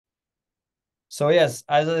So yes,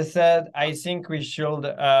 as I said, I think we should,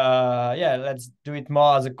 yeah, let's do it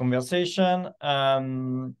more as a conversation.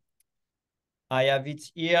 I have it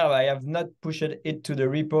here. I have not pushed it to the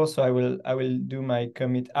repo, so I will do my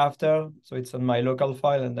commit after. So it's on my local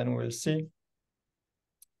file, and then we'll see.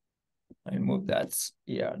 I'll move that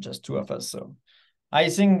here, just two of us. So I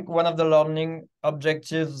think one of the learning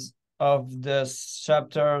objectives of the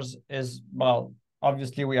chapters is, well,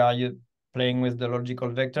 obviously we are playing with the logical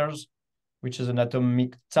vectors, which is an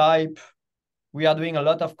atomic type. We are doing a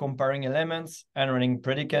lot of comparing elements and running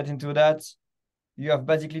predicate into that. You have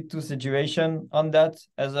basically two situations on that,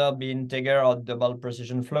 either be integer or double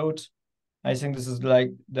precision float. I think this is like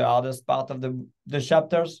the hardest part of the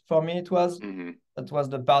chapters for me. It was. That was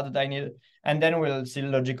the part that I needed. And then we'll see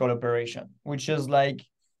logical operation, which is like,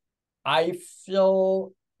 I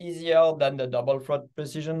feel easier than the double float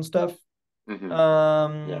precision stuff.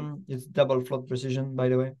 It's double float precision, by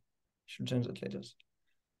the way. Should change that later.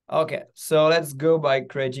 Okay, so let's go by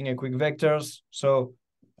creating a quick vectors. So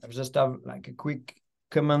I just have like a quick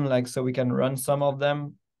command, like so we can run some of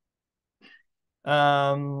them.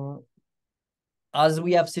 As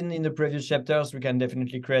we have seen in the previous chapters, we can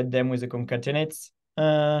definitely create them with a concatenate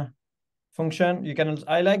function. You can.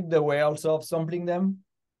 I like the way also of sampling them.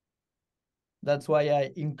 That's why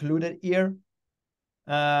I included here.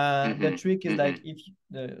 The trick is like if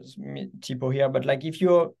there's typo here, but like if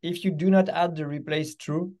you do not add the replace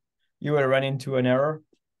true, you will run into an error.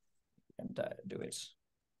 And do it.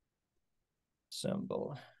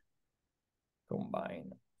 Sample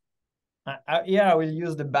combine. Here I will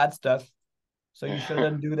use the bad stuff. So you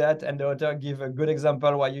shouldn't do that. And the author give a good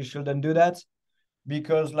example why you shouldn't do that.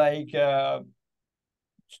 Because like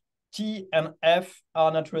T and F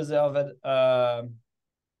are not reserved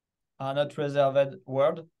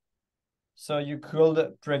word. So you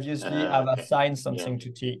could previously have assigned something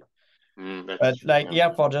to T. But true, like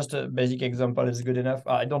yeah, for just a basic example is good enough.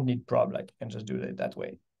 I don't need prob, like I can just do it that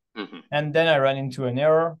way. And then I ran into an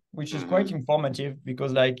error, which is quite informative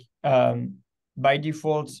because like by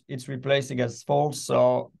default, it's replacing as false.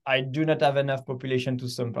 So I do not have enough population to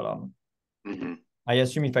sample on. I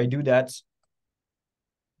assume if I do that,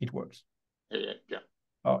 it works. Yeah.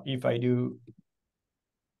 Or if I do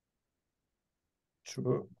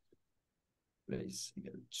true, place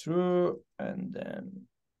equal true, and then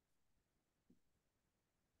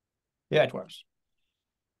yeah, it works.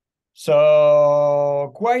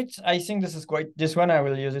 So I think this one I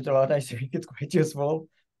will use it a lot. I think it's quite useful.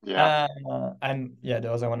 Yeah. And yeah,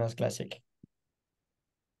 the other one is classic.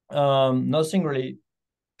 Nothing really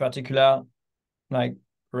particular, like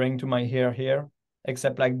ring to my hair here,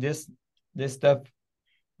 except like this stuff.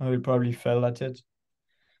 I will probably fail at it.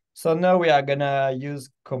 So now we are gonna use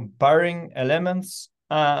comparing elements.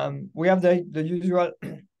 We have the usual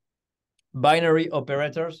binary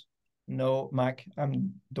operators. No, Mac, I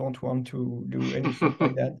don't want to do anything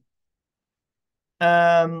like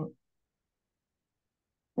that.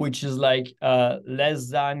 Which is like less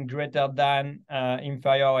than, greater than,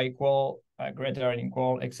 inferior or equal, greater and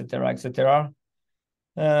equal, etc., etc.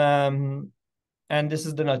 And this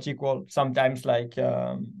is the not equal. Sometimes like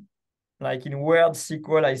in word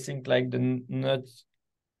SQL, I think like the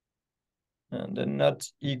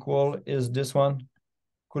not equal is this one.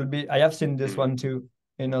 Could be. I have seen this one too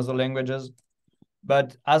in other languages,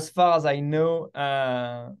 but as far as I know,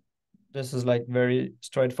 this is like very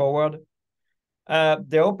straightforward.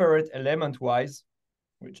 They operate element-wise,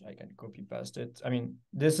 which I can copy past it. I mean,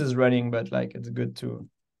 this is running, but like it's good to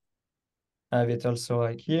have it also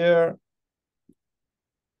like here.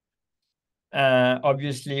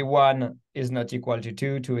 Obviously, 1 is not equal to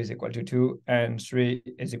 2, 2 is equal to 2, and 3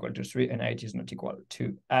 is equal to 3, and 8 is not equal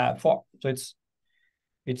to 4. So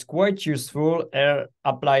it's quite useful.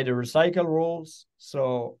 Apply the recycle rules.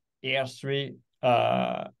 So here 3,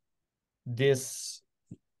 this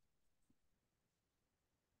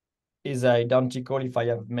is identical if I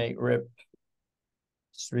have made rep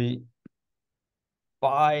 3,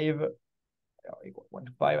 5, equal 1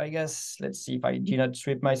 to 5, I guess. Let's see if I do not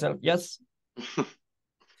strip myself. Yes. So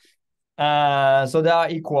they are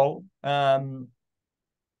equal.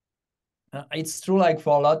 It's true, like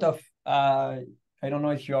for a lot of, I don't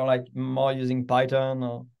know if you're like more using Python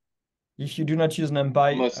or if you do not use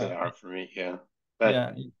NumPy. Most of them are for me, yeah.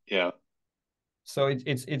 But yeah. So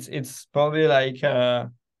it's probably like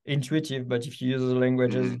intuitive, but if you use the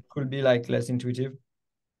languages, it could be like less intuitive.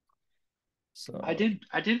 So I did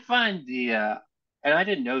find and I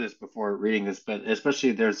didn't know this before reading this, but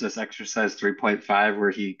especially there's this exercise 3.5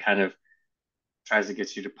 where he kind of tries to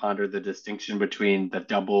get you to ponder the distinction between the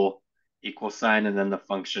double equal sign and then the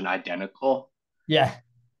function identical. Yeah.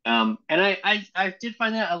 And I did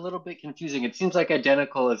find that a little bit confusing. It seems like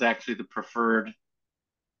identical is actually the preferred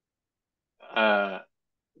uh,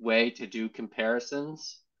 way to do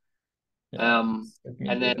comparisons. Yeah, Um, let me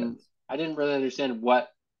and do that. then I didn't really understand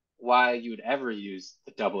why you would ever use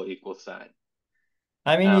the double equal sign.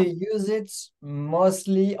 I mean, you Um, use it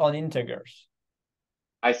mostly on integers.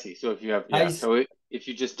 I see. So if you have, I yeah, if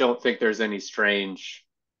you just don't think there's any strange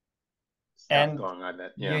stuff and going on,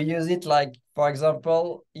 that, you yeah. use it like, for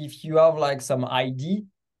example, if you have like some ID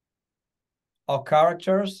or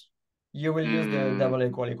characters, you will use the Mm, double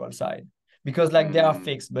equal sign because like they are mm,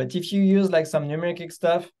 fixed. But if you use like some numeric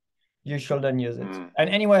stuff, you shouldn't use it. mm. And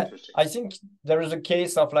anyway, Interesting. I think there is a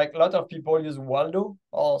case of like a lot of people use Waldo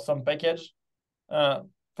or some package uh,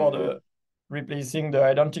 for Hmm. the replacing the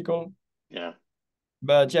identical. Yeah.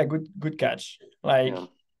 But yeah, good catch. Like Yeah.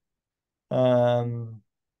 um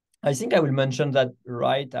I think I will mention that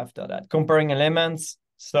right after that. Comparing elements.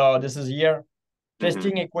 So this is here. Hmm.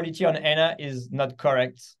 Testing equality on Anna is not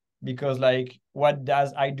correct because like what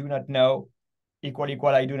does I do not know equal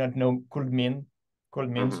I do not know could means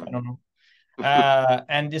Hmm. I don't know.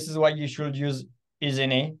 And this is why you should use is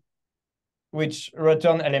any, which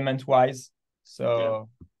return element wise. Yeah. So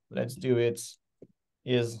let's do it.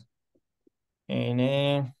 Is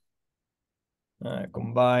any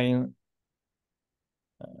combine.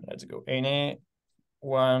 Let's go any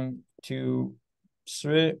 1, 2,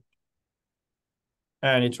 3,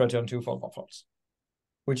 and it's return 2 false,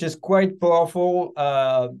 which is quite powerful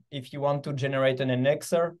if you want to generate an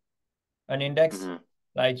indexer, an index. Hmm.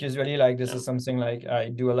 Like usually, like this Yeah. is something like I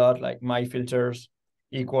do a lot, like my filters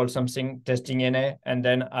equal something testing NA, and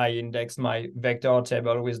then I index my vector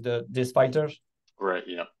table with these filters. Right.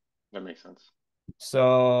 Yeah. That makes sense.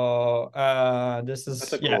 So this That's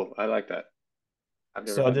is a yeah. cool. I like that. I've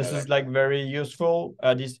never So done this that is actually. like very useful.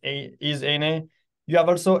 This a is NA. You have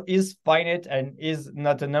also is finite and is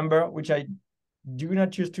not a number, which I do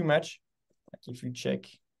not use too much. Like if you check,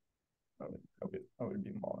 I will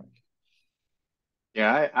be more.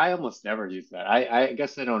 Yeah, I almost never use that. I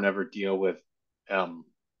guess I don't ever deal with um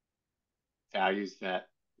values that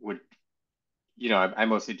would, I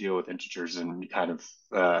mostly deal with integers and kind of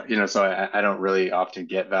so I don't really often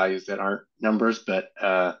get values that aren't numbers, but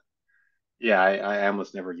yeah, I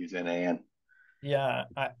almost never use NaN. Yeah,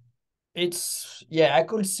 I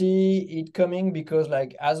could see it coming because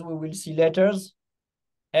like as we will see letters,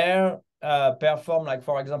 R perform like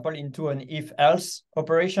for example into an if else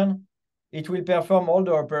operation. It will perform all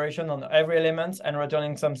the operation on every element and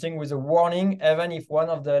returning something with a warning, even if one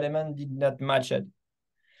of the element did not match it.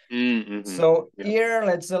 Mm-hmm. So Yeah. here,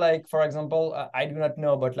 let's say like, for example, I do not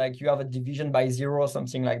know, but like you have a division by 0,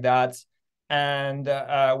 something like that, and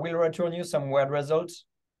we'll return you some weird results.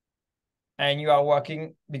 And you are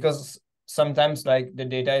working because sometimes like the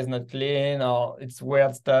data is not clean or it's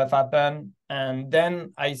weird stuff happen. And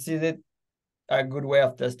then I see that a good way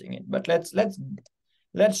of testing it. But let's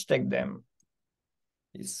check them.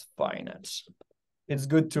 It's finite. It's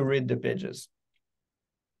good to read the pages.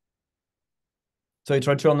 So it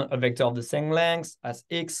returns a vector of the same length as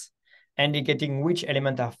x, indicating which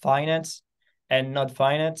elements are finite and not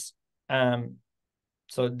finite.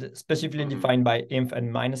 So specifically Hmm. defined by inf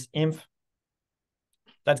and minus inf.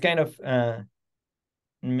 That's kind of and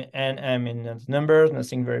I mean numbers,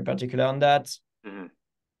 nothing very particular on that. Hmm.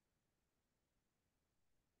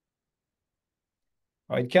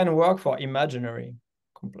 Or it can work for imaginary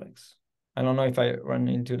complex. I don't know if I run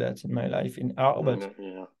into that in my life in R, but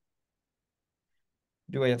Yeah.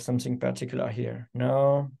 do I have something particular here?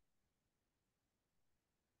 No.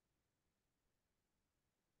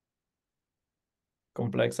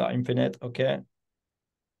 Complex are infinite. Okay.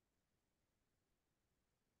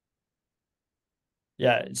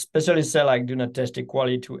 Yeah, especially say like do not test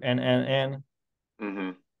equality to n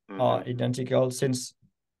Hmm. Hmm. are identical since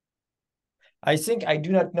I think I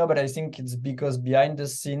do not know, but I think it's because behind the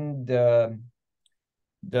scene the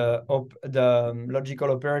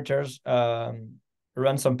logical operators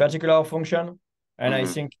run some particular function, and I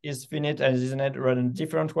Hmm. think is finite and is not run a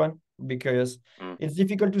different one because Hmm. it's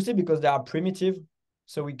difficult to see because they are primitive,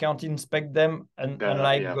 so we can't inspect them and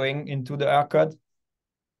unlike Yeah. going into the R code.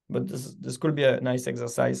 But this could be a nice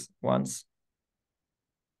exercise once.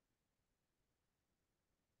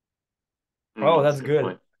 Oh, That's that's a good good.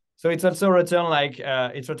 point. So it's also return like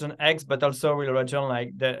it's return X, but also will return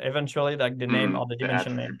like the eventually like the name or the The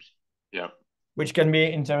dimension name, attributes. Yeah. which can be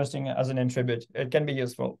interesting as an attribute. It can be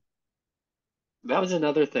useful. That was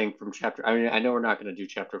another thing from chapter. I mean, I know we're not going to do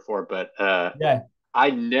chapter 4, but Yeah. I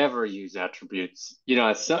never use attributes.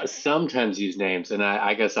 I sometimes use names, and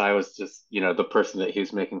I guess I was just, the person that he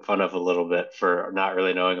was making fun of a little bit for not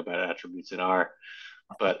really knowing about attributes in R.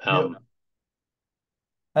 But Yeah.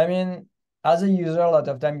 I mean, as a user, a lot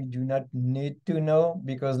of time you do not need to know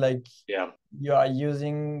because like yeah, you are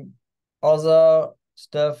using other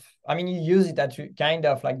stuff. I mean, you use it at kind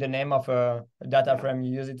of like the name of a data yeah, frame,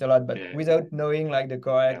 you use it a lot, but yeah, without knowing like the yeah.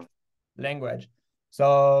 correct language.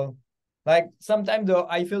 So like sometimes though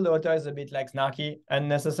I feel the author is a bit like snarky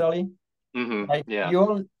unnecessarily. Like Yeah, you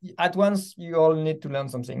all at once you all need to learn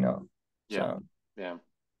something now. yeah, So yeah.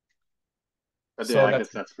 But yeah, so I that's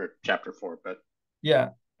guess that's for chapter 4. But yeah.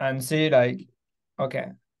 And see like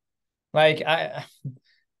okay. Like I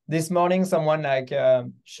this morning someone like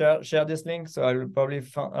share this link, so I'll probably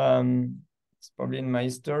it's probably in my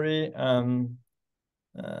story. My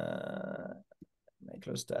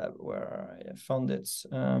close tab where I found it.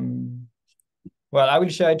 Well, I will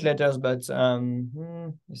share it later, but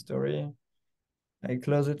history. I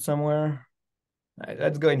close it somewhere. Right,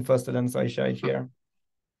 let's go in first, and so I share it here.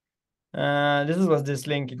 This was this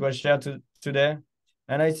link. It was shared today,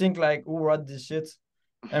 and I think like who wrote this shit,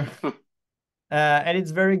 and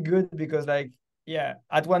it's very good because like yeah,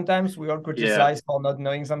 at one times we all yeah, criticize for not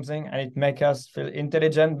knowing something, and it makes us feel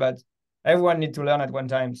intelligent, but everyone need to learn at one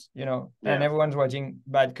times, and yeah, everyone's writing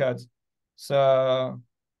bad codes. So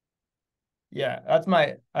yeah, that's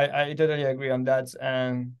I totally agree on that.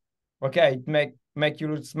 And okay, it make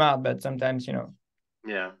you look smart, but sometimes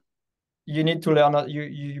yeah, you need to learn.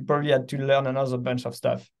 You probably had to learn another bunch of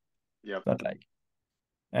stuff. yep. But like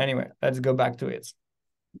anyway, let's go back to it.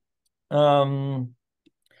 Um,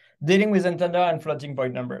 Dealing with integer and floating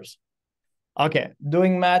point numbers. Okay,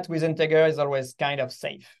 doing math with integer is always kind of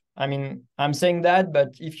safe. I mean, I'm saying that, but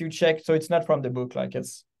if you check, so it's not from the book, like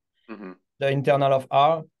it's Mm-hmm. the internal of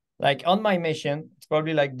R. Like on my machine, it's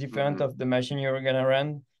probably like different Mm-hmm. of the machine you're gonna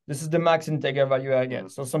run. This is the max integer value I Mm-hmm.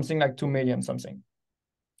 get. So something like 2 million something.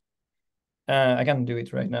 I can do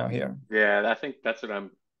it right now here. Yeah, I think that's what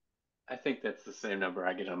I think that's the same number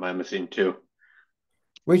I get on my machine too.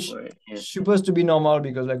 Which Right. Yeah. supposed to be normal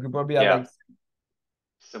because like we probably have Yeah. like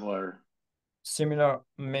Similar similar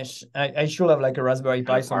mesh. I should have like a Raspberry kind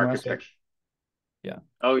Pi of somewhere. So architecture. yeah,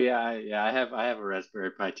 Oh yeah, yeah. I have a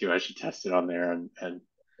Raspberry Pi too. I should test it on there and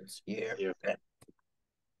it's here. see if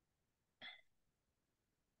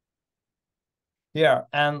Yeah,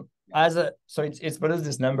 and as a so it's produced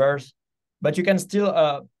these numbers, but you can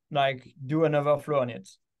still like do an overflow on it.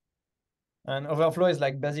 And overflow is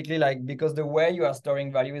like basically like because the way you are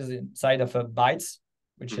storing value is inside of a bytes,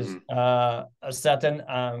 which is hmm a certain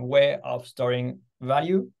way of storing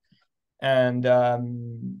value. And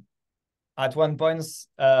at one point,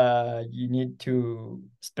 you need to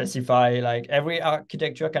specify like every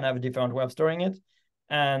architecture can have a different way of storing it,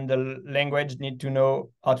 and the language need to know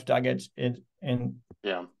how to target it in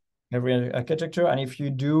yeah. every architecture. And if you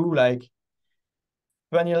do like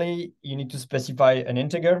finally, you need to specify an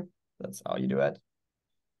integer. That's how you do it.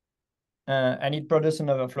 And it produces an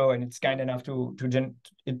overflow, and it's Yeah. kind enough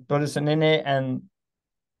it produces an NA, and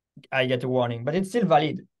I get a warning, but it's still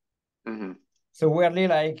valid. hmm So weirdly,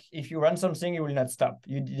 like if you run something, it will not stop.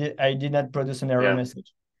 I did not produce an error Yeah.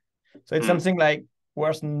 message. So it's Mm. something like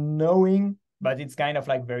worth knowing, but it's kind of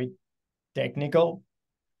like very technical.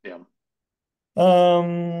 Yeah.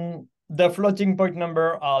 The floating point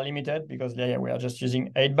number are limited because yeah, we are just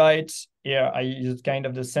using 8 bytes. Here I use kind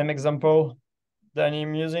of the same example that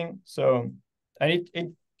I'm using. So, and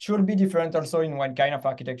it should be different also in what kind of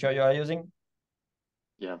architecture you are using.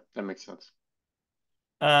 Yeah. That makes sense.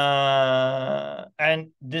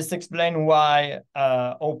 And this explains why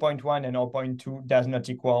 0.1 and 0.2 does not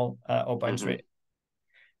equal 0.3. hmm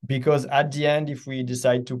Because at the end, if we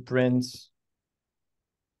decide to print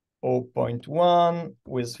 0.1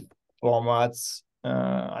 with formats,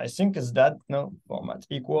 I think is that, no, format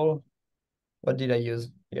equal. What did I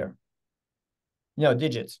use here? No,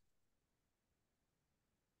 digits.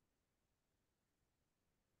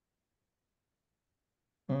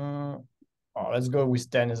 Oh, let's go with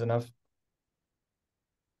 10 is enough.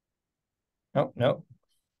 No, no.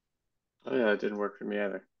 Oh yeah, it didn't work for me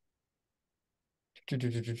either.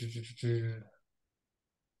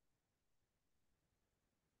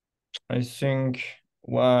 I think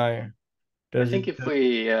why I does it? think if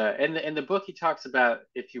we in the book he talks about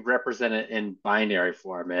if you represent it in binary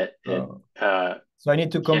form, it Oh. uh So I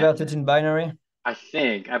need to can't. convert it in binary. I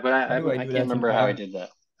think, but How do I I do can't that in remember how I R? did that.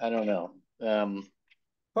 I don't know.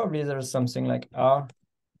 Probably there's something like R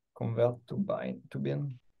convert to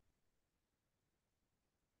bin.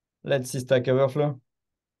 Let's see Stack Overflow.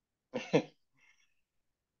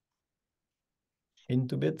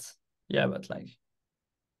 into bits. Yeah, but like.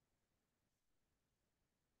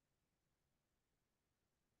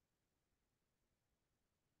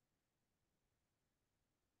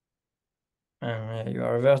 Yeah, you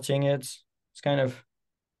are averting it. It's kind of.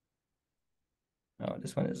 Oh,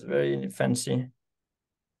 this one is very fancy.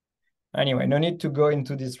 Anyway, no need to go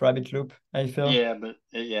into this rabbit loop, I feel. Yeah, but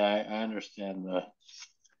yeah, I understand the.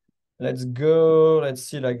 Let's go. Let's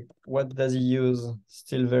see, like, what does he use?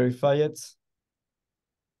 Still verify it.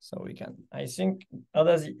 So we can, I think, how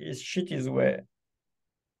does he cheat his way?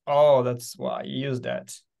 Oh, that's why he used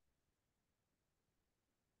that.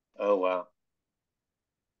 Oh, wow.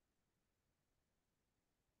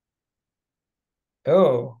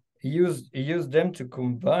 Oh, he used them to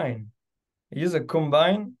combine. He used a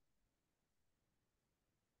combine.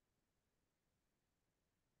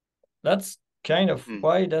 That's kind of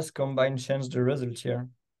why does combine change the result here?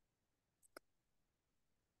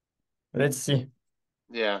 Let's see.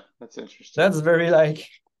 Yeah, that's interesting. That's very like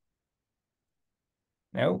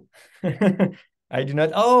no. I do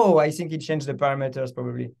not. Oh, I think he changed the parameters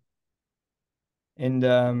probably in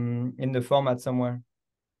the format somewhere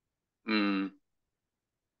Mm.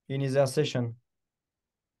 in his session.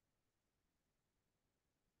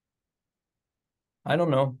 I don't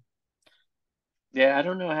know. Yeah, I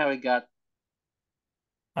don't know how he got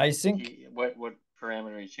I think what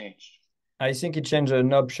parameter he changed. I think he changed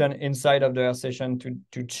an option inside of the session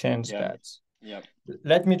to change Yep. that. Yep.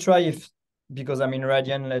 Let me try if because I'm in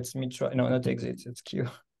Radian. Let me try. No, not exit. It's Q.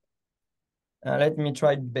 Let me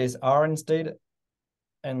try base R instead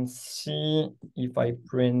and see if I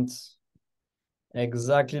print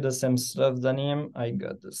exactly the same stuff than him. I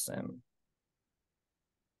got the same.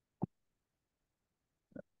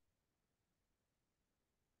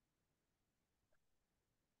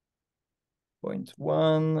 Point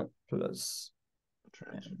one plus,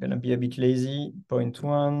 I'm gonna be a bit lazy,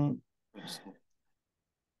 0.1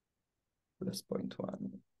 plus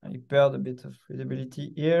 0.1. I paired a bit of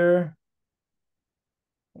readability here.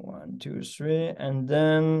 1, 2, 3, and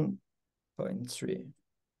then 0.3.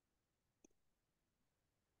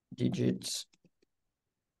 Digits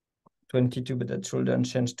 22, but that shouldn't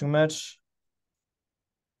change too much.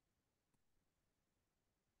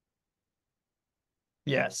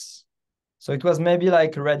 Yes. So it was maybe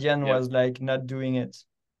like Radian was like not doing it.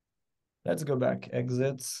 Let's go back.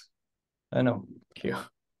 Exits. No. Q.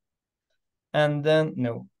 And then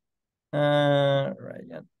no.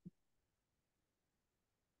 Radian.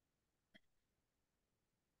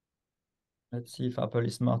 Let's see if Apple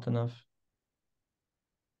is smart enough.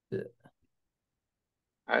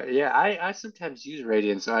 Yeah, I sometimes use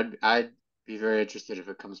Radian, so I'd be very interested if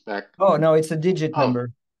it comes back. Oh no, it's a digit Oh,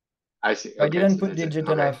 number. I see. I Okay, didn't so put digit. digit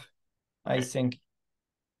Okay. enough, I Okay. think.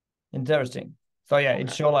 Interesting. So yeah, Okay.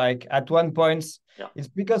 it show like at one point, Yeah. it's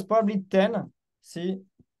because probably 10. See,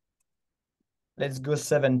 let's go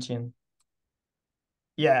 17.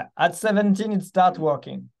 Yeah, at 17, it start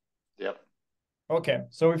working. Yep. Okay,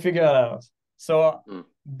 so we figure that out. So Mm.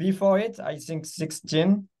 before it, I think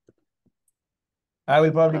 16, I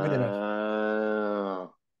will probably good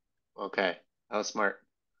enough. Okay. That was smart.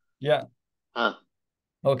 Yeah. Huh.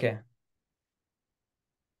 Okay.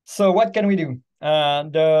 So what can we do?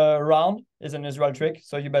 The round is an usual trick.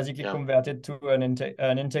 So you basically convert it to an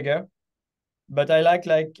integer. But I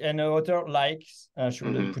like an author likes,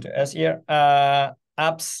 should put an S here,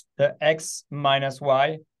 apps the x minus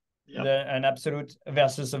y, an absolute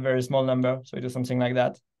versus a very small number. So we do something like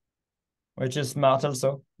that, which is smart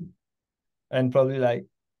also, and probably like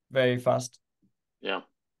very fast. Yeah.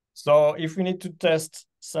 So if we need to test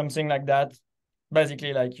something like that,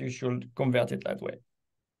 basically like you should convert it that way,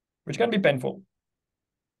 which can be painful.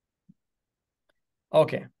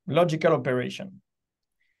 Okay, logical operation.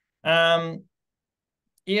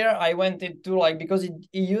 Here I went into like, because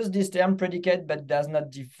he used this term predicate, but does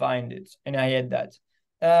not define it. And I hate that.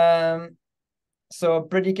 So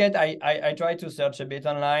predicate, I try to search a bit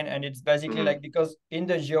online, and it's basically like, because in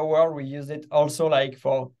the geo world, we use it also like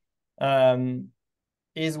for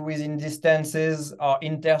is within distances or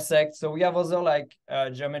intersect. So we have also like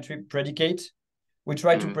geometry predicate. We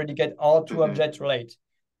try to predicate how two objects relate.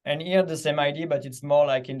 And here the same idea, but it's more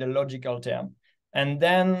like in the logical term. And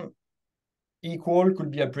then equal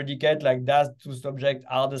could be a predicate like does two subjects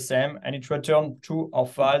are the same, and it returns true or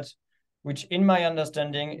false, which in my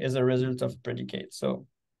understanding is a result of predicate. So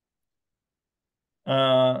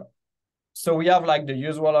so we have like the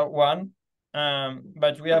usual one,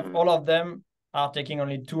 but we have all of them are taking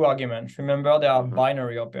only two arguments. Remember, they are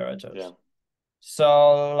binary operators. Yeah.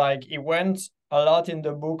 So like it went a lot in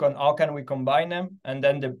the book on how can we combine them, and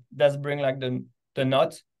then let's bring like the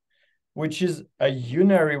not. which is a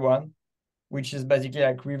unary one, which is basically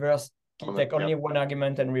like reverse, take only one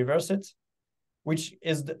argument and reverse it, which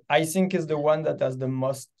is, I think, is the one that has the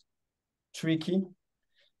most tricky.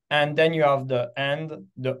 And then you have the AND,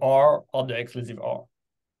 the OR, or the exclusive OR.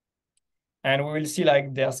 And we will see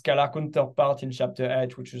like their scalar counterpart in chapter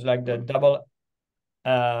 8, which is like the double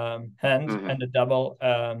AND and the double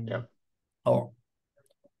OR.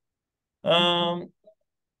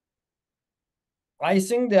 I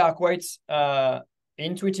think they are quite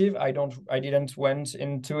intuitive. I didn't went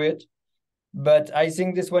into it, but I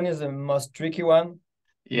think this one is the most tricky one.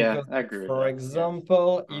 Yeah, because, I agree with for that.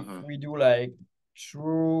 example, if we do like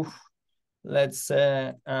true, let's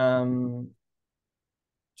say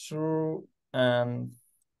true and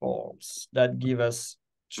false, that give us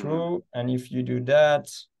true. And if you do that,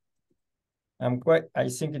 I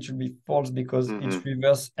think it should be false because it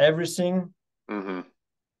reverse everything.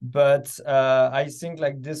 But I think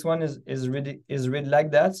like this one is read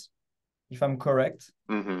like that, if I'm correct.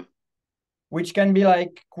 Which can be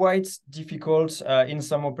like quite difficult in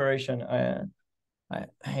some operation.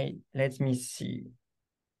 Let me see.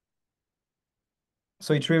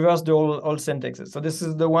 So it reversed all syntaxes. So this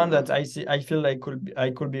is the one that I feel like I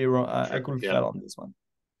could be wrong. I could fail on this one.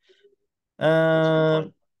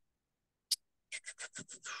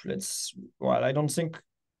 Well, I don't think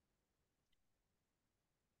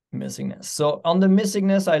missingness. So on the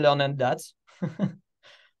missingness, I learned that.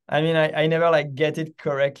 I mean, I never like get it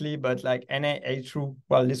correctly, but like NA true.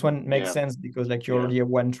 Well, this one makes sense because like you already have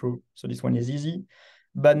one true. So this one is easy.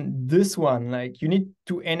 But this one, like you need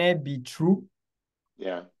to NA be true.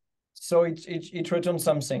 Yeah. So it returns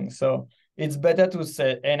something. So it's better to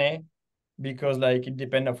say NA because like it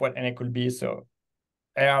depends on what NA could be. So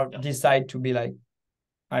I decide to be like,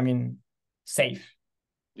 I mean, safe.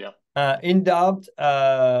 Yeah. In doubt,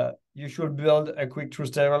 you should build a quick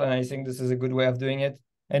truth table, and I think this is a good way of doing it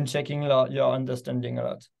and checking your understanding a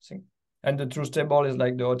lot. I think. And the truth table is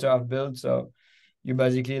like the author have built, so you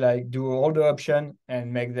basically like do all the option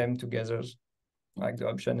and make them together. Like the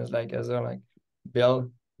option is like either like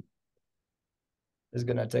Bill is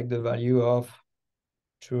gonna take the value of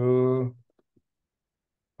true,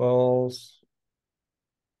 false,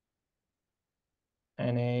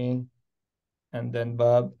 NA, and then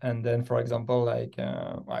Bob, and then for example, like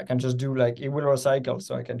I can just do like it will recycle,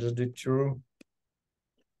 so I can just do true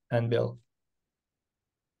and Bill.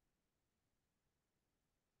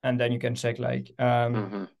 And then you can check like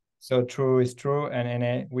so true is true, and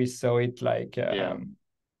NA we saw it like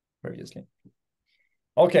previously.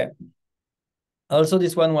 Okay. Also,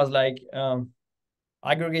 this one was like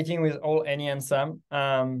aggregating with all any and some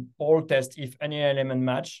all test if any element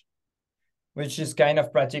match, which is kind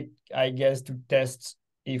of practical, I guess, to test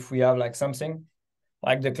if we have like something.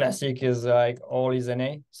 Like the classic is like all is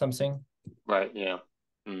NA something. Right. Yeah.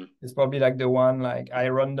 It's probably like the one like I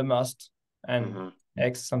run the most and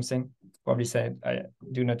X something. Probably said I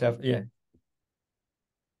do not have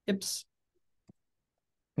Oops.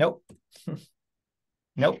 Nope.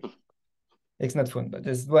 Nope. It's not fun, but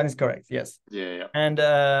this one is correct. Yes. Yeah. And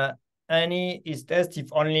any is test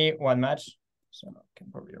if only one match. So I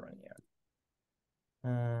can probably run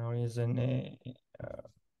here. Reason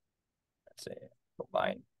let's say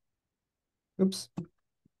combine. Oops.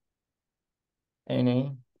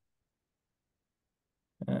 Any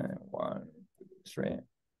 1, 2, 3,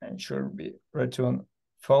 and should be return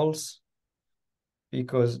false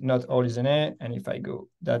because not all is an A. And if I go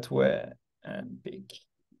that way and pick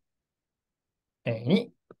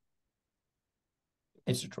any,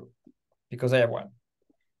 it's true because I have one.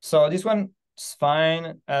 So this one is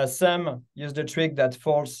fine. Some use the trick that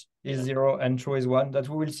false is 0 and true is 1 that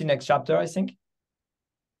we will see next chapter, I think.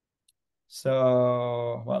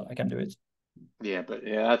 So, well, I can do it. Yeah, but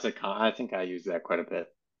yeah, I think I use that quite a bit.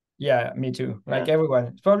 Yeah, me too. Like everyone.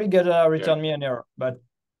 It's probably gonna return me an error, but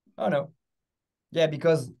oh no. Yeah,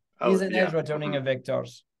 because is an edge returning a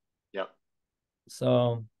vectors. Yeah.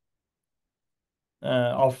 So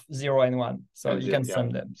of 0 and 1. So you can sum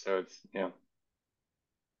them. So it's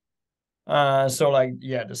so like,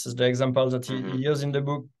 yeah, this is the example that he used in the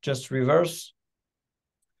book, just reverse.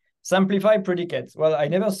 Simplify predicates. Well, I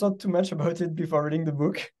never thought too much about it before reading the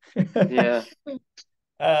book. Yeah.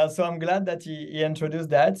 So I'm glad that he introduced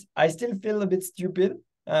that. I still feel a bit stupid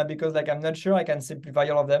because like I'm not sure I can simplify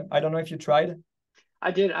all of them. I don't know if you tried.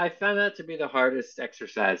 I did. I found that to be the hardest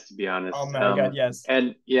exercise, to be honest. Oh my God, yes.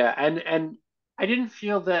 And yeah, and I didn't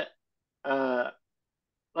feel that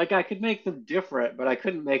like I could make them different, but I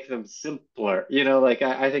couldn't make them simpler. You know, like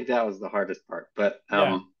I think that was the hardest part. But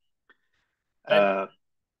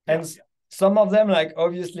and some of them, like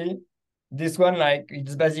obviously, this one, like,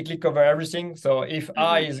 it's basically cover everything. So if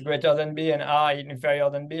I is greater than B and I inferior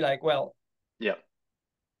than B, like, well, yeah.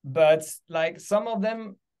 But like some of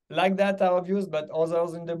them like that are obvious, but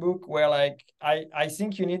others in the book where like I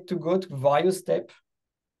think you need to go to various steps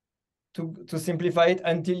to simplify it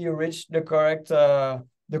until you reach the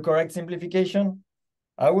correct simplification.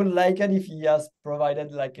 I would like it if he has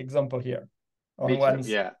provided like example here on Me too. one.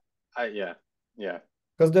 Yeah. Yeah. Yeah.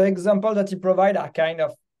 Because the example that he provide are kind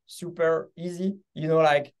of super easy,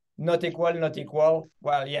 like not equal, not equal.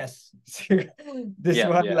 Well, yes. This Yeah.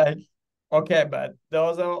 one, Yeah. like, okay, but the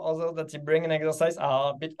other that he bring in exercise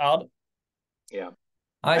are a bit hard. Yeah.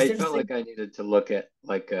 I I still felt think, like I needed to look at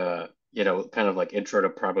like kind of like intro to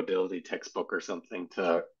probability textbook or something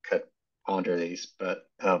to ponder these, but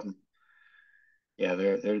yeah,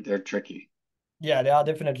 they're tricky. yeah, they are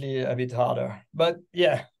definitely a bit harder. But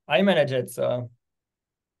yeah, I manage it. So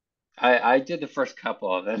I did the first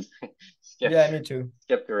couple of them, yeah, me too.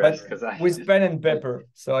 skip the But rest because I with pen and but paper,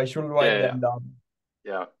 so I should yeah, write yeah, them down.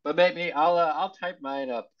 yeah. But maybe I'll type mine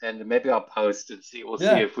up and maybe I'll post and see. We'll see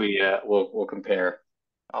Yeah, if we'll compare.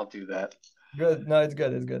 I'll do that. good. No, it's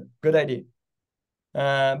good. It's good. Good idea.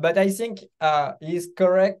 But I think he's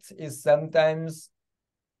correct. Is sometimes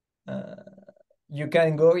uh, you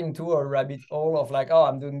can go into a rabbit hole of like, oh,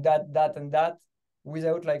 I'm doing that, that, and that,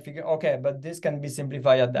 without like figuring, okay, but this can be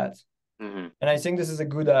simplified at that. And I think this is a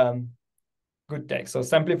good text. So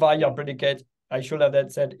simplify your predicate. I should have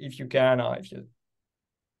that said if you can, or if you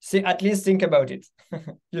see, at least think about it.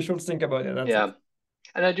 You should think about it. That's it. Yeah.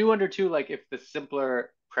 And I do wonder too, like if the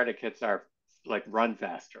simpler predicates are like run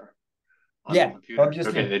faster on the Yeah, computer. Okay,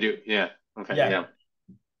 obviously. they do. Yeah. Okay, Yeah. yeah.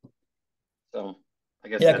 So I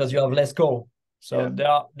guess Yeah, that's because you have less code. So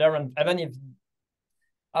yeah. they're even if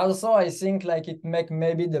also I think like it make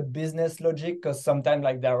maybe the business logic, because sometimes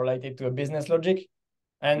like they're related to a business logic,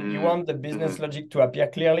 and you want the business Mm-hmm. logic to appear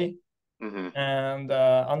clearly. Mm-hmm.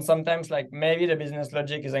 And sometimes like maybe the business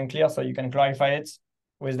logic is unclear, so you can clarify it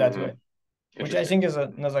with that Mm-hmm. way, which I Interesting. think is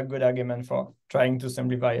another good argument for trying to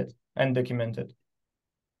simplify it and document it.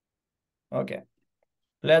 Okay,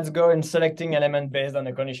 let's go in selecting element based on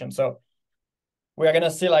the condition. So we're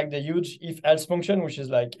gonna see like the huge if else function, which is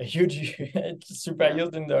like a huge, it's super Yeah.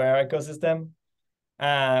 used in the ecosystem.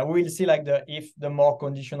 We'll see like the more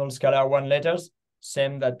conditional scalar one letters,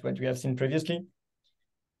 same that what we have seen previously.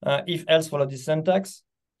 If else follow this syntax,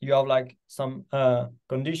 you have like some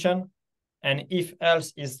condition, and if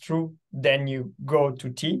else is true, then you go to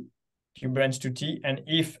T, you branch to T, and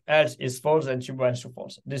if else is false, then you branch to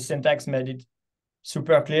false. This syntax made it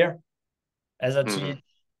super clear as a Mm-hmm. cheat,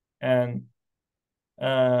 and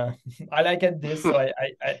I like it this, so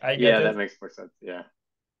I get Yeah, that it. makes more sense. Yeah.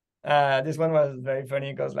 This one was very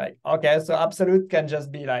funny because like, okay, so absolute can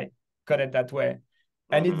just be like coded that way.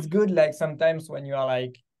 And Mm-hmm. it's good like sometimes when you are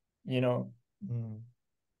like, you know, mm,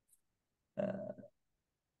 uh,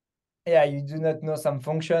 yeah, you do not know some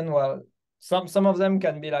function. Well, some of them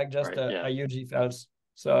can be like just Right. Yeah. a huge if else.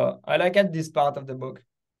 So I like it this part of the book.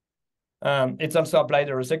 It's also applied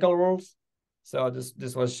the recycle rules. So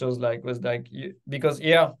this was shows like was like because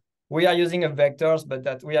here we are using a vectors, but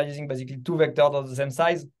that we are using basically two vectors of the same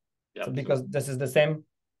size. Yeah. So because this is the same,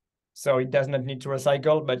 so it does not need to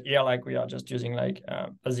recycle. But here, like we are just using like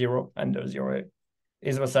a zero, and the zero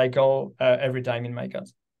is recycle every time in my code.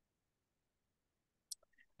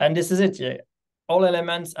 And this is it. Yeah, all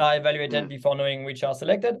elements are evaluated before knowing which are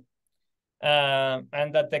selected.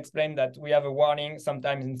 And that explains that we have a warning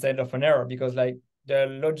sometimes instead of an error, because like the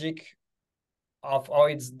logic of how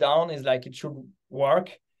it's done is like it should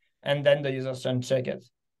work, and then the user can check it,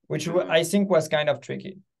 which I think was kind of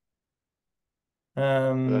tricky.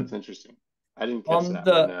 Well, that's interesting. I didn't catch On that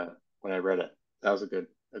the when I read it. That was a good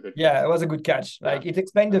Yeah, catch. it was a good catch. Yeah. Like it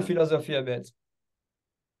explained the philosophy a bit.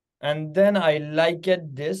 And then I liked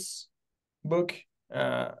this book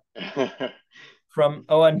uh, from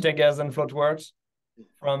Owen Teggers and Floatworks.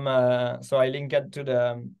 So I link it to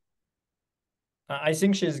the. I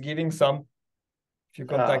think she's giving some. If you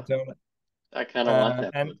Oh, contact her, I kind of want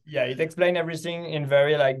that and book. yeah, it explained everything in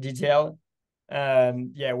very like detail.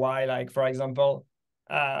 And yeah, why like for example,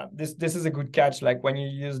 this is a good catch. Like when you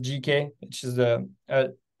use GK, which is a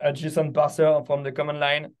JSON parser from the command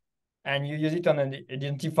line, and you use it on an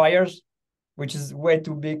identifiers, which is way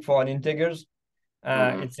too big for an integers.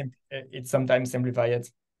 It's sometimes simplified,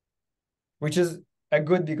 which is a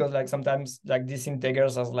good because like sometimes like these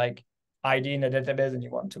integers are like ID in a database and you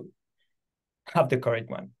want to have the correct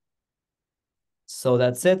one. So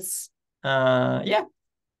that's it. Yeah,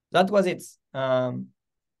 that was it.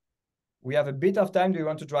 We have a bit of time. Do you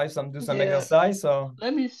want to do some Yeah. exercise? So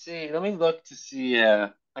Let me see. Let me look to see.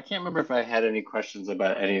 I can't remember if I had any questions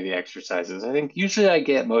about any of the exercises. I think usually I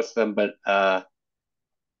get most of them, but Yeah.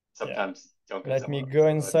 sometimes don't get Let me some go some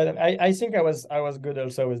of it. inside. I think I was good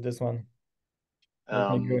also with this one.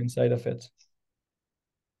 Let me go Um, inside of it.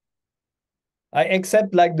 I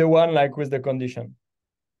accept like the one like with the condition.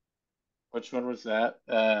 which one was that?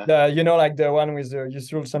 Like the one with the you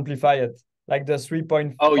should simplify it. Like the Oh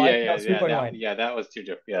 3.5, yeah, no, yeah, yeah. 3.1. That was too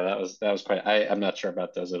different. Yeah, that was quite. I'm not sure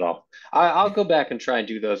about those at all. I'll go back and try and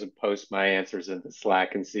do those and post my answers into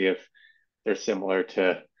Slack and see if they're similar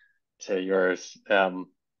to yours.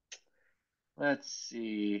 Let's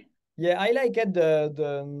see. Yeah, I like it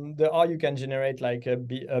the how you can generate like a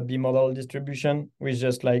B model distribution with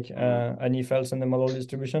just like Hmm. an if else and the model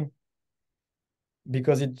distribution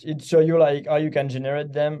because it show you like how you can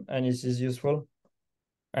generate them and it is useful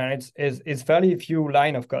and it's fairly few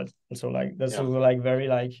line of code also like that's Yeah. also like very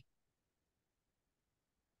like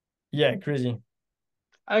yeah crazy.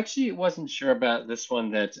 I actually wasn't sure about this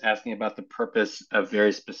one that's asking about the purpose of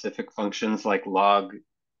very specific functions like log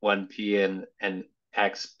 1p and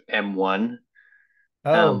xm1.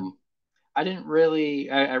 Oh Um, I didn't really,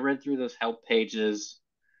 I read through those help pages.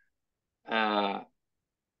 Uh,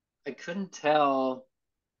 I couldn't tell.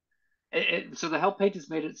 So the help pages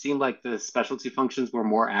made it seem like the specialty functions were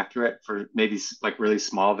more accurate for maybe like really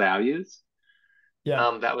small values.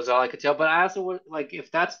 yeah. That was all I could tell. But I also would like,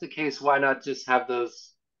 if that's the case, why not just have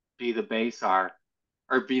those be the base R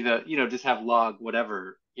or be the, just have log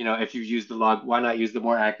whatever. If you use the log, why not use the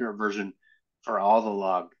more accurate version for all the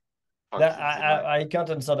log That functions? I can't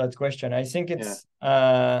answer that question. I think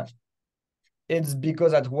Yeah, it's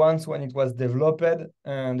because at once when it was developed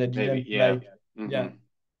and they maybe. didn't Yeah. like Hmm. yeah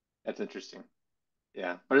That's interesting.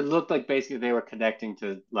 Yeah, but it looked like basically they were connecting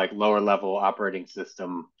to like lower level operating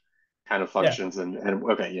system kind of yeah. functions and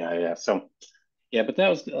okay, yeah, yeah. So yeah, but that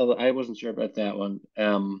was I wasn't sure about that one.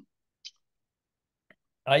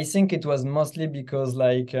 I think it was mostly because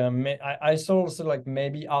like I saw also like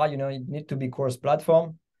maybe it need to be cross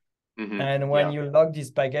platform and when Yeah, you log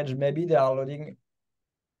this package maybe they are loading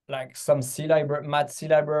like some C library math C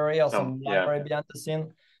library or some some yeah, library behind the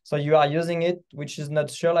scene so you are using it which is not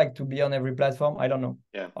sure like to be on every platform. I don't know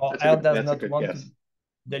yeah. or R does That's a not good want to guess.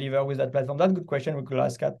 deliver with that platform. That's a good question we could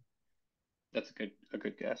ask at. That's a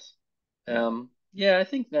good guess. Yeah. Yeah, I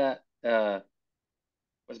think that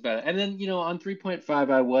was about it. And then, on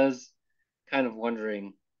 3.5 I was kind of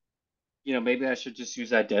wondering, maybe I should just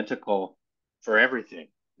use identical for everything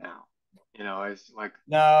now. It's like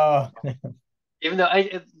No. even though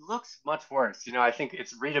it looks much worse, I think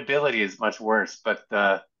its readability is much worse, but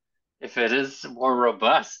if it is more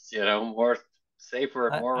robust, more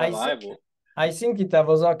safer, I, more I think reliable. I think it have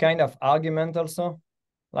other kind of argument also.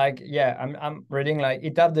 Like yeah, I'm reading like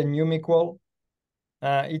it have the numerical.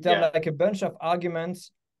 It have Yeah, like a bunch of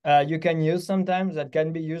arguments you can use sometimes that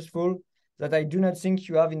can be useful that I do not think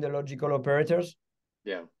you have in the logical operators.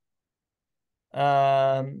 yeah.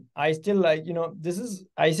 I still like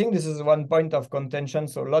I think this is one point of contention.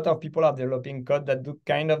 So a lot of people are developing code that do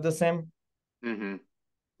kind of the same. Hmm.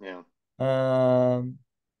 Yeah. Um,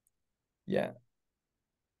 yeah.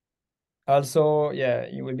 Also, yeah,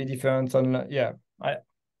 it will be different on yeah. I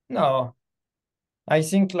no, I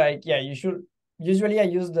think like yeah, you should usually I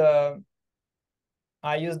use the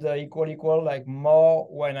equal like more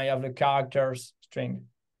when I have the characters string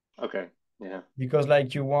Okay. Yeah. because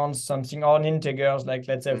like you want something on integers like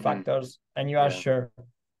let's say Hmm. factors and you are Yeah. sure.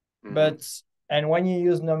 Hmm. But and when you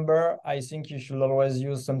use number, I think you should always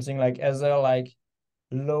use something like either like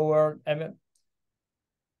lower. I mean,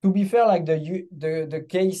 to be fair, like the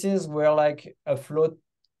cases where like a float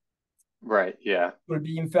Right. Yeah. will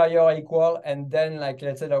be inferior or equal, and then like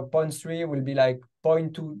let's say the point 0.3 will be like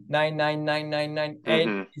 0.2999998.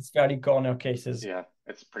 Hmm. It's fairly corner cases. Yeah.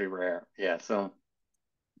 It's pretty rare. Yeah. So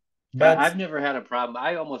But I've never had a problem.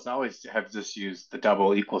 I almost always have just used the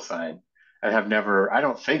double equal sign. I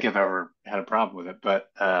don't think I've ever had a problem with it, but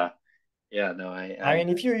yeah, no, I mean,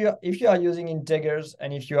 if you are using integers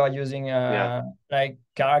and if you are using yeah, like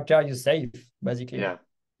character, you save basically. yeah,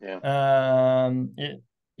 yeah, Um,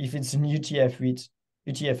 if it's an UTF-8.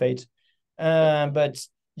 yeah, But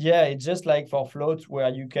yeah, it's just like for floats where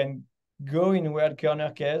you can go in word corner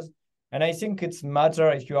case, and I think it's matter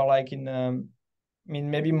if you are like in I mean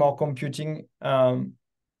maybe more computing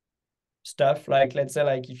stuff. Like let's say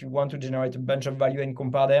like if you want to generate a bunch of value and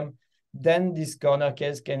compare them, then this corner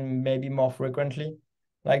case can maybe more frequently.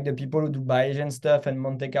 Like the people who do Bayesian stuff and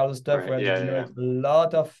Monte Carlo stuff right, where they yeah, generate yeah, a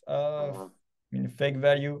lot of uh-huh, fake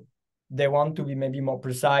value. They want to be maybe more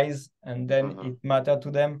precise and then uh-huh. it matter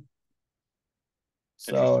to them.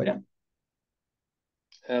 So yeah. Interesting.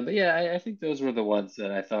 But yeah, I think those were the ones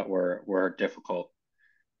that I thought were difficult,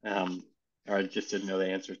 um, or I just didn't know the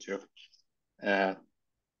answer to. Uh,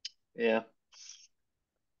 yeah.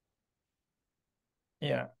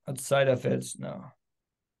 Yeah, outside of it, no.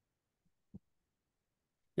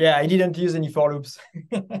 Yeah, I didn't use any for loops.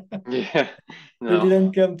 Yeah. They No.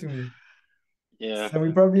 didn't come to me. Yeah. So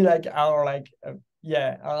we probably like are like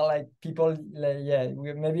yeah, are like people like, yeah,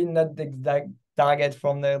 we're maybe not the exact target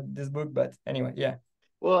from this book, but anyway, yeah.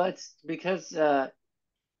 Well, it's because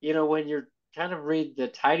when you're kind of read the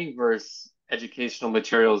tidyverse educational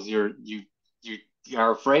materials, you you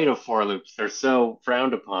are afraid of for loops. They're so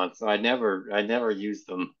frowned upon, so I never use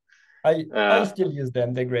them. I still use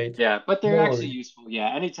them, they're great. Yeah, but they're No actually worry. useful.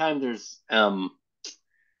 Yeah, anytime there's the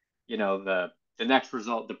next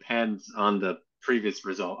result depends on the previous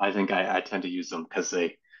result. I think I tend to use them because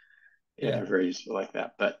they're Yeah. very useful like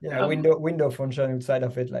that. But Yeah, window function outside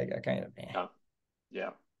of it, like I kind of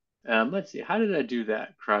yeah, yeah. Let's see. How did I do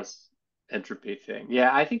that cross entropy thing? Yeah,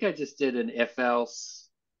 I think I just did an if else.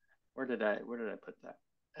 Where did I put that?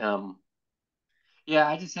 Yeah,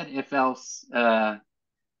 I just said if else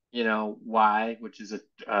y, which is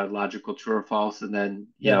a logical true or false, and then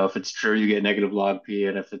yeah. if it's true, you get negative log p,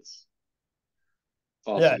 and if it's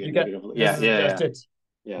false, Yeah, you get you can negative. this Yeah, is yeah, just yeah, it.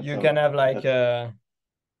 yeah. You So can have like that's yeah.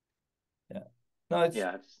 No, it's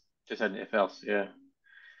yeah, it's just had an if else. Yeah.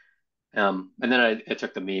 And then I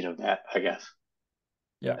took the mean of that, I guess.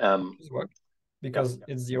 yeah, Um, it's work yep, because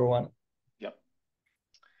it's 0, 1. yep.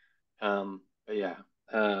 But yeah,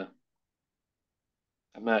 uh,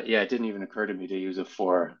 I'm not. Yeah, it didn't even occur to me to use a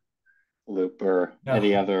for loop or No.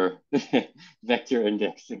 any other vector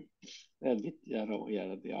indexing. Yeah, no, yeah,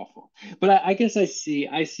 that'd be awful. But I guess I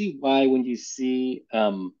see why when you see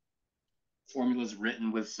formulas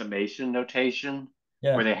written with summation notation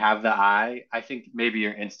where Yeah. they have the I think maybe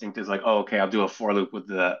your instinct is like, oh, okay, I'll do a for loop with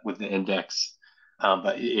the index.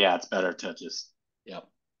 But yeah, it's better to just yeah.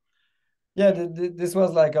 Yeah, this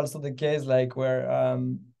was like also the case like where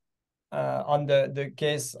on the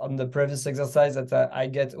case on the previous exercise that I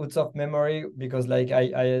get out of memory because like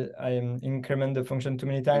I increment the function too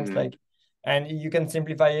many times Hmm. like, and you can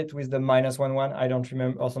simplify it with the -1 1, I don't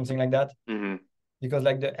remember, or something like that, Hmm. because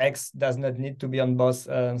like the x does not need to be on both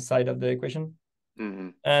side of the equation. Hmm.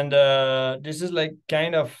 And this is like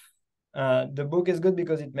kind of the book is good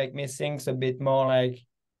because it make me think a bit more like,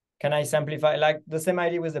 can I simplify, like the same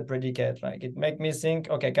idea with the predicate, like it make me think,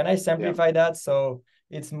 okay, can I Yeah. simplify that so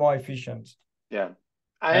it's more efficient? Yeah.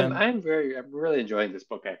 I'm um I'm very I'm really enjoying this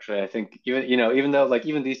book actually. I think even though like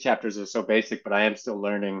even these chapters are so basic, but I am still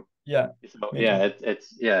learning. yeah, So me yeah, too.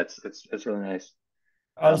 it's really nice.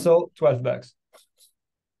 Um Also $12.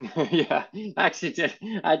 yeah, I actually did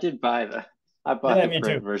I did buy I bought Yeah, the me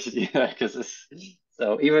print too. version, yeah, because it's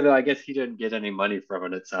so even though I guess he didn't get any money from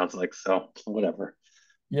it, it sounds like so whatever.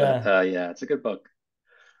 But Yeah. yeah, it's a good book.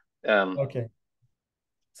 Um Okay,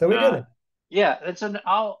 so we uh good. yeah, and so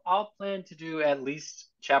I'll plan to do at least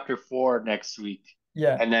chapter 4 next week.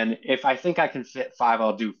 Yeah. And then if I think I can fit 5,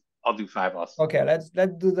 I'll do 5 also. Okay, let's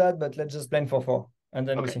do that, but let's just plan for 4 and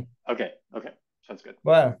then we Okay. see. Okay. Okay. Sounds good.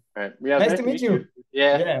 Well, All right. Yeah, it was nice nice to to meet meet you. you.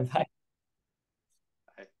 Yeah. Yeah, bye.